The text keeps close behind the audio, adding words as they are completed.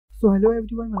So hello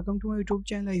everyone, welcome to my YouTube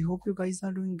channel. I hope you guys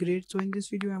are doing great. So in this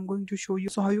video I'm going to show you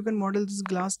how you can model this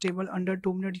glass table under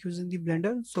 2 minutes using the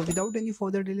Blender. So without any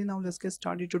further delay, now let's get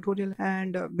started tutorial.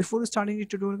 And before starting the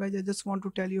tutorial guys, I just want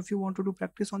to tell you, if you want to do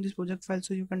practice on this project file,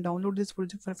 so you can download this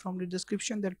project file from the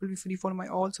description. That will be free for my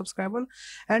all subscriber.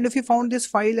 And if you found this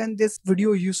file and this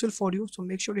video useful for you, so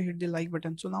make sure to hit the like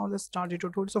button. So now let's start the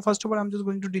tutorial. So first of all, I'm just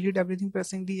going to delete everything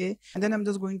pressing the A, and then I'm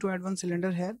just going to add one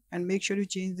cylinder here, and make sure you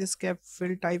change this cap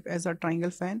fill type as a triangle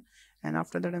fan. And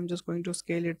after that I'm just going to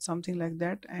scale it something like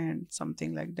that and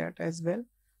something like that as well.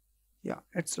 Yeah,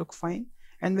 it's look fine.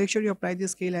 And make sure you apply the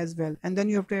scale as well. And then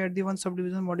you have to add the one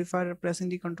subdivision modifier pressing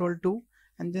the Ctrl 2,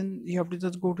 and then you have to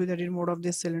just go to the edit mode of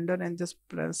this cylinder and just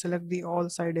select the all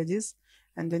side edges,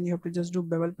 and then you have to just do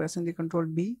bevel pressing the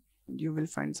Ctrl B. You will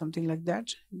find something like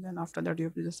that. And then after that you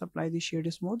have to just apply the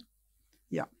shade smooth.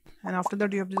 Yeah, and after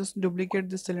that you have to just duplicate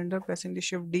the cylinder pressing the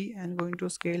Shift D and going to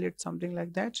scale it something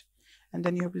like that. And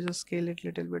then you have to just scale it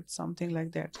little bit something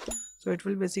like that. So it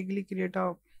will basically create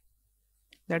a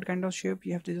that kind of shape.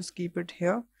 You have to just keep it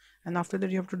here, and after that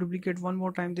you have to duplicate one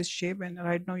more time this shape, and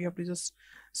right now you have to just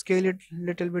scale it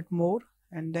little bit more,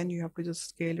 and then you have to just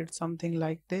scale it something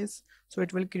like this. So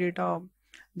it will create a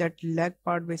that leg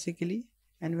part basically.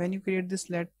 And when you create this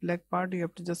leg part, you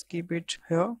have to just keep it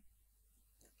here.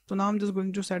 So now I'm just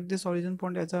going to set this origin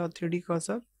point as a 3D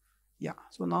cursor. Yeah,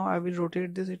 so now I will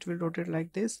rotate this. It will rotate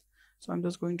like this. So I'm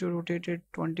just going to rotate it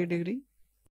 20 degree.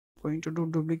 Going to do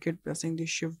duplicate pressing the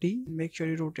Shift D. Make sure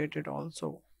you rotate it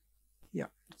also. Yeah,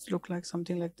 it's look like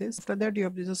something like this. After that you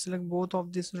have to just select both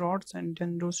of these rods and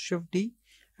then do Shift D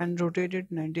and rotate it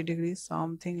 90 degrees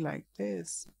something like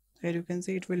this. Here you can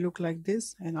see it will look like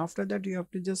this. And after that you have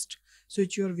to just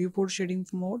switch your viewport shading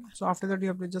mode. So after that you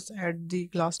have to just add the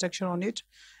glass texture on it,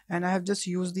 and I have just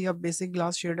used the basic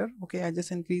glass shader. Okay, I just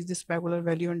increase the specular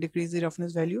value and decrease the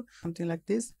roughness value something like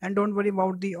this. And don't worry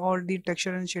about the all the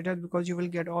texture and shader, because you will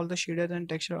get all the shader and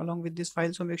texture along with this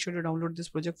file. So make sure to download this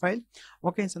project file.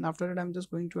 Okay, so after that I'm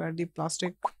just going to add the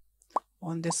plastic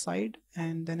on this side,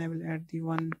 and then I will add the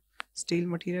one steel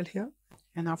material here.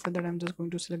 And after that I'm just going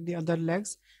to select the other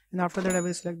legs, and after that I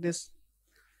will select this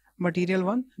material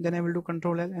one. Then I will do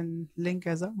Ctrl L and link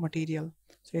as a material.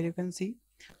 So here you can see.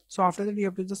 So after that you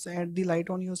have to just add the light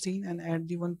on your scene and add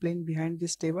the one plane behind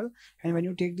this table, and when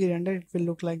you take the render it will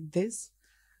look like this.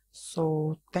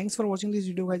 So thanks for watching this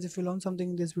video guys. If you learned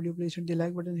something in this video, please hit the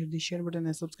like button, hit the share button,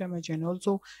 and subscribe my channel.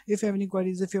 Also, if you have any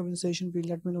queries, if you have any suggestion, please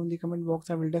let me know in the comment box.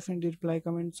 I will definitely reply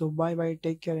comment. So bye bye,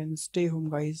 take care and stay home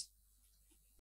guys.